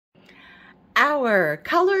Our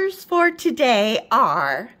colors for today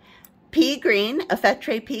are pea green, a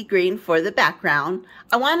Feutré pea green for the background.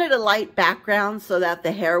 I wanted a light background so that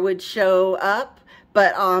the hair would show up,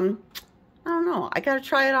 but I don't know. I gotta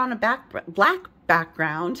try it on a black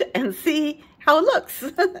background and see how it looks.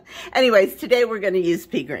 Anyways, today we're gonna use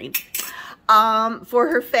pea green. For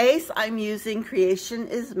her face, I'm using Creation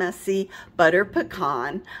is Messy Butter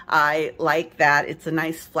Pecan. I like that. It's a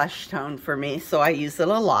nice flesh tone for me, so I use it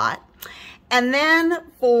a lot. And then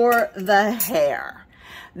for the hair,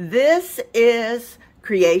 this is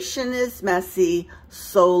Creation is Messy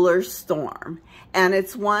Solar Storm. And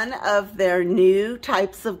it's one of their new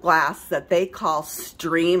types of glass that they call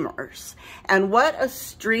streamers. And what a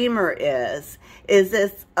streamer is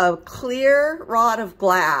it's a clear rod of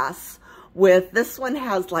glass with, this one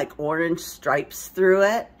has like orange stripes through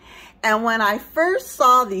it. And when I first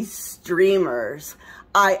saw these streamers,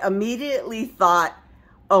 I immediately thought,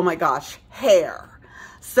 oh my gosh, hair.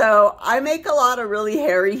 So I make a lot of really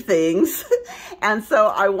hairy things. And so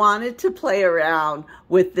I wanted to play around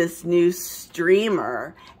with this new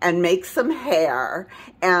streamer and make some hair.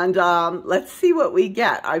 And let's see what we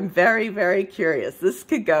get. I'm very, very curious. This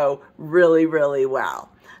could go really, really well.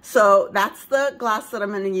 So that's the glass that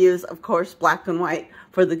I'm going to use, of course, black and white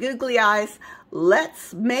for the googly eyes.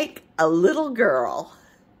 Let's make a little girl.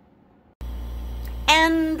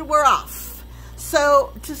 And we're off.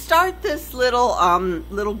 So to start this little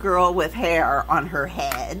girl with hair on her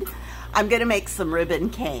head, I'm going to make some ribbon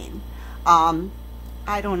cane.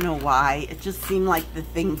 I don't know why, it just seemed like the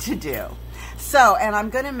thing to do. So, and I'm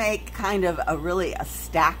going to make kind of a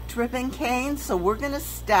stacked ribbon cane. So we're going to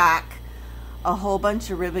stack a whole bunch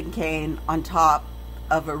of ribbon cane on top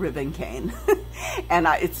of a ribbon cane. And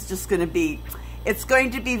it's just going to be, it's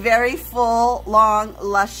going to be very full, long,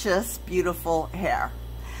 luscious, beautiful hair.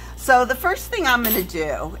 So the first thing I'm going to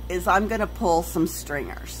do is I'm going to pull some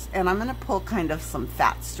stringers, and I'm going to pull kind of some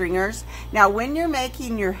fat stringers. Now, when you're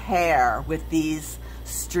making your hair with these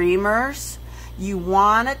streamers, you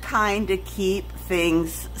want to kind of keep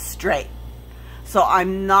things straight. So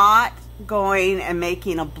I'm not going and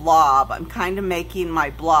making a blob. I'm kind of making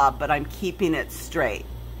my blob, but I'm keeping it straight.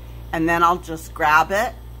 And then I'll just grab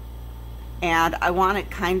it, and I want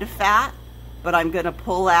it kind of fat, but I'm going to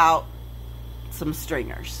pull out some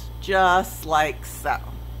stringers, just like so.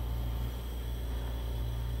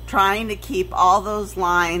 Trying to keep all those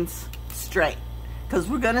lines straight, because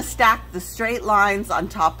we're going to stack the straight lines on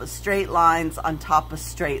top of straight lines on top of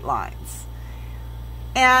straight lines.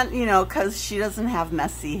 And, you know, because she doesn't have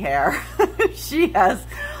messy hair. She has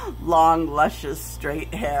long, luscious,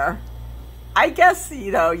 straight hair. I guess,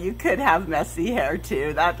 you know, you could have messy hair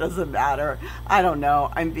too. That doesn't matter. I don't know.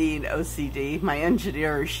 I'm being OCD. My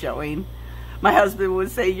engineer is showing. My husband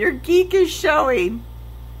would say, your geek is showing.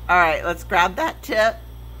 All right, let's grab that tip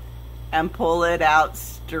and pull it out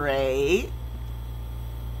straight.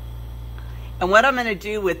 And what I'm going to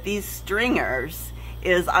do with these stringers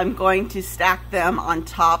is I'm going to stack them on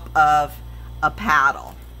top of a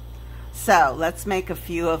paddle. So let's make a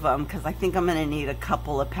few of them, because I think I'm going to need a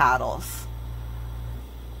couple of paddles.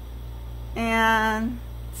 And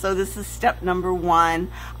so this is step number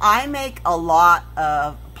one. I make a lot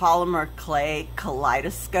of polymer clay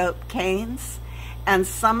kaleidoscope canes, and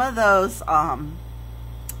some of those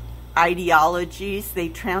ideologies, they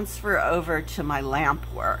transfer over to my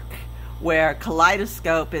Lampwork, where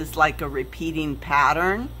kaleidoscope is like a repeating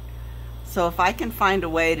pattern. So if I can find a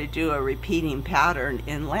way to do a repeating pattern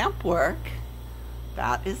in Lampwork,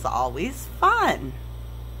 that is always fun.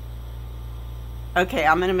 Okay,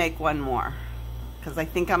 I'm gonna make one more, because I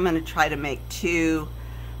think I'm gonna try to make two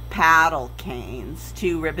paddle canes,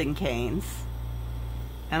 two ribbon canes.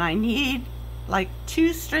 And I need like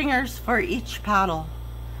 2 stringers for each paddle.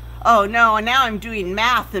 Oh no, and now I'm doing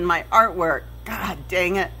math in my artwork. God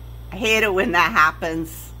dang it. I hate it when that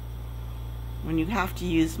happens, when you have to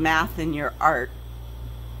use math in your art.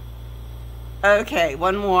 Okay,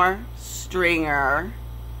 one more stringer.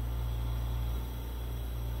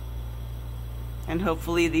 And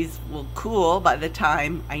hopefully these will cool by the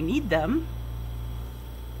time I need them.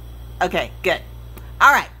 Okay, good.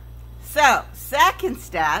 All right, so second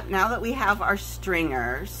step, now that we have our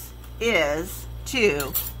stringers, is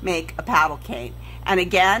to make a paddle cane. And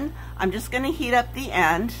again, I'm just gonna heat up the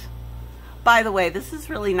end. By the way, this is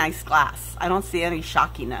really nice glass. I don't see any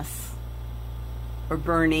shockiness or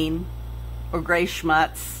burning or gray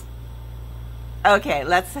schmutz. Okay,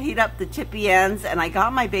 let's heat up the tippy ends, and I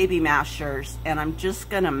got my baby mashers, and I'm just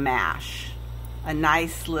gonna mash a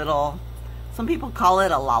nice little, some people call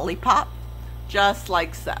it a lollipop, just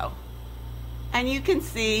like so. And you can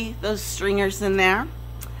see those stringers in there.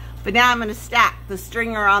 But now I'm going to stack the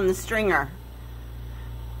stringer on the stringer.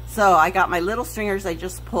 So I got my little stringers I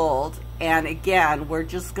just pulled, and again, we're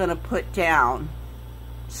just going to put down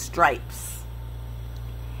stripes.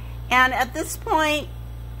 And at this point,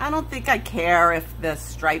 I don't think I care if the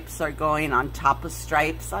stripes are going on top of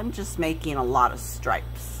stripes. I'm just making a lot of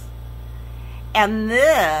stripes. And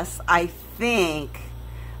this, I think,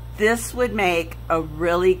 this would make a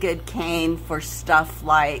really good cane for stuff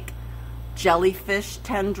like jellyfish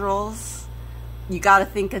tendrils. You got to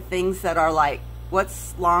think of things that are like,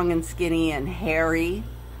 what's long and skinny and hairy?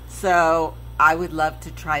 So I would love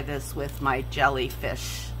to try this with my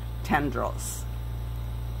jellyfish tendrils.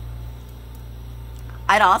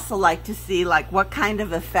 I'd also like to see like what kind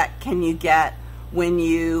of effect can you get when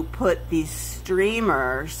you put these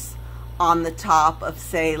streamers on the top of,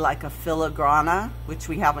 say, like a filigrana, which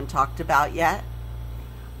we haven't talked about yet.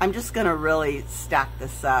 I'm just gonna really stack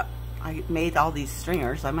this up. I made all these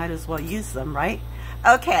stringers, I might as well use them, right?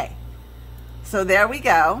 Okay, so there we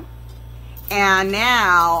go. And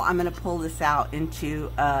now I'm gonna pull this out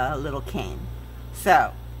into a little cane.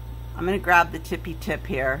 So I'm gonna grab the tippy tip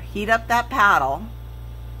here, heat up that paddle.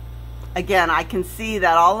 Again, I can see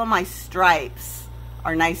that all of my stripes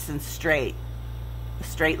are nice and straight, a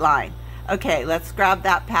straight line. Okay, let's grab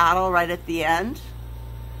that paddle right at the end.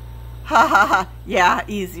 Ha ha ha, yeah,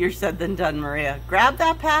 easier said than done, Maria. Grab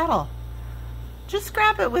that paddle. Just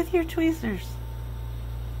grab it with your tweezers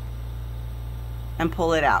and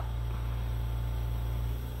pull it out.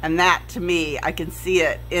 And that, to me, I can see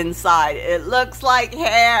it inside. It looks like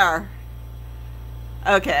hair.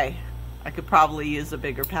 Okay. I could probably use a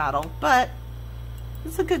bigger paddle, but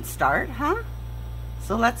it's a good start, huh?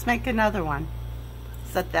 So let's make another one.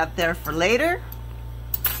 Set that there for later.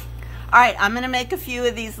 All right, I'm gonna make a few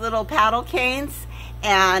of these little paddle canes,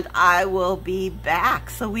 and I will be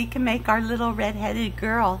back so we can make our little red-headed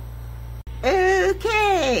girl.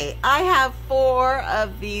 Okay, I have 4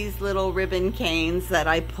 of these little ribbon canes that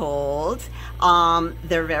I pulled.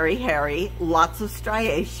 They're very hairy, lots of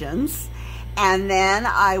striations. And then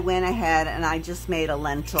I went ahead and I just made a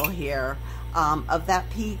lentil here of that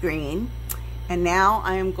pea green. And now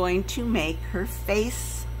I am going to make her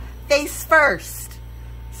face first.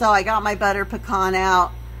 So I got my butter pecan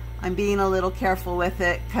out. I'm being a little careful with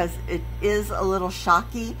it because it is a little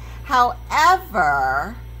shocky.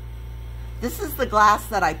 However, this is the glass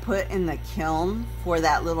that I put in the kiln for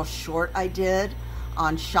that little short I did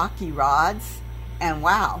on shocky rods. And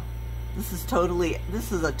wow. This is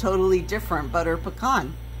a totally different butter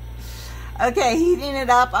pecan. Okay, heating it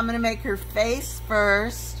up. I'm gonna make her face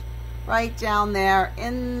first, right down there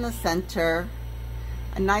in the center.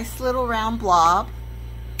 A nice little round blob.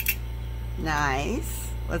 Nice.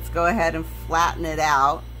 Let's go ahead and flatten it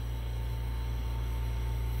out.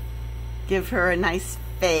 Give her a nice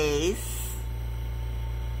face.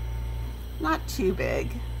 Not too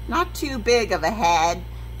big. Not too big of a head,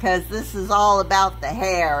 because this is all about the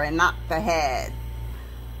hair and not the head.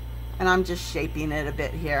 And I'm just shaping it a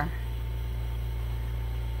bit here.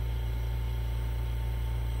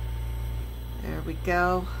 There we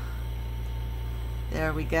go.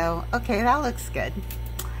 There we go. Okay, that looks good.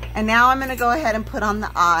 And now I'm gonna go ahead and put on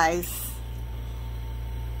the eyes.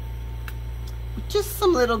 Just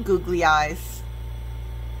some little googly eyes.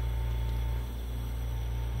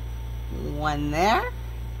 One there.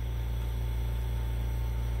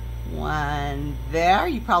 One there.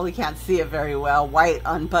 You probably can't see it very well. White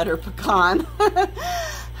on butter pecan.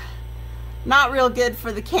 Not real good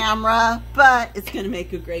for the camera, but it's going to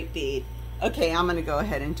make a great bead. Okay, I'm going to go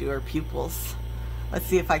ahead and do her pupils. Let's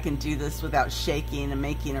see if I can do this without shaking and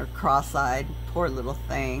making her cross-eyed. Poor little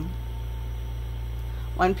thing.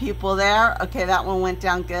 One pupil there. Okay, that one went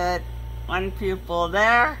down good. One pupil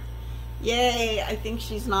there. Yay, I think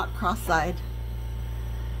she's not cross-eyed.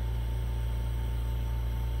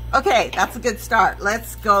 Okay, that's a good start.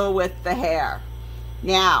 Let's go with the hair.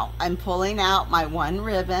 Now, I'm pulling out my one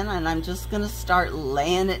ribbon and I'm just gonna start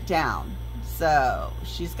laying it down. So,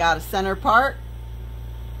 she's got a center part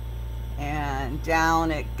and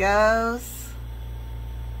down it goes.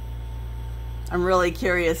 I'm really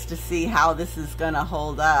curious to see how this is gonna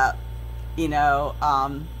hold up, you know,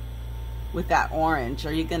 with that orange.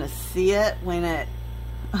 Are you gonna see it when it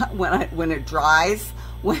when it dries,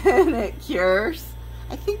 when it cures?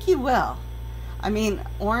 I think you will. I mean,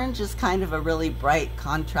 orange is kind of a really bright,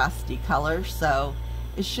 contrasty color, so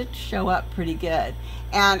it should show up pretty good.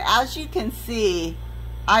 And as you can see,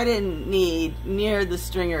 I didn't need near the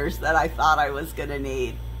stringers that I thought I was gonna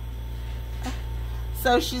need.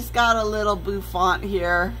 So she's got a little bouffant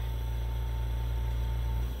here,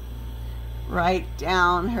 right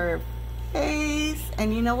down her face.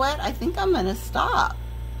 And you know what? I think I'm gonna stop.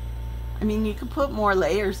 I mean, you could put more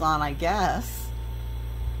layers on, I guess.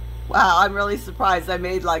 Wow, I'm really surprised I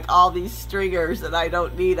made like all these stringers and I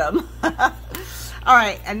don't need them. All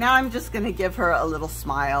right, and now I'm just gonna give her a little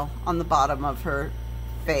smile on the bottom of her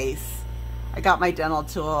face. I got my dental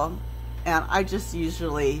tool and I just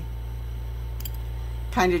usually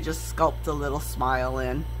kind of just sculpt a little smile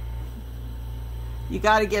in. You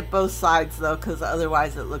gotta get both sides though, because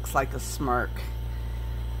otherwise it looks like a smirk.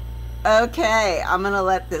 Okay, I'm gonna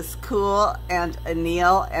let this cool and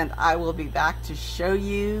anneal, and I will be back to show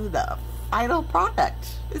you the final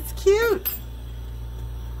product. It's cute.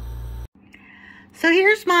 So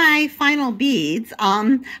here's my final beads.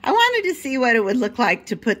 I wanted to see what it would look like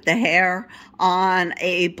to put the hair on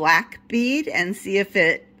a black bead and see if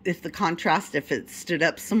it stood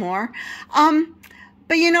up some more.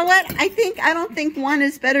 But you know what? I don't think one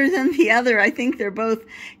is better than the other. I think they're both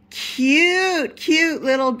cute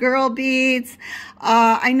little girl beads.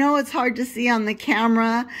 I know it's hard to see on the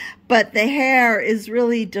camera, but the hair is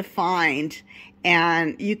really defined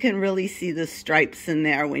and you can really see the stripes in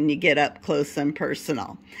there when you get up close and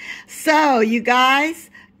personal. So you guys,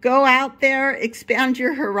 go out there, expand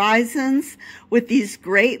your horizons with these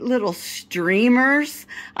great little streamers.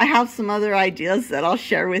 I have some other ideas that I'll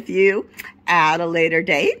share with you at a later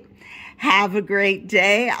date. Have a great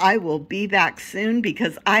day. I will be back soon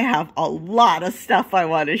because I have a lot of stuff I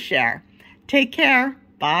want to share. Take care.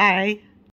 Bye.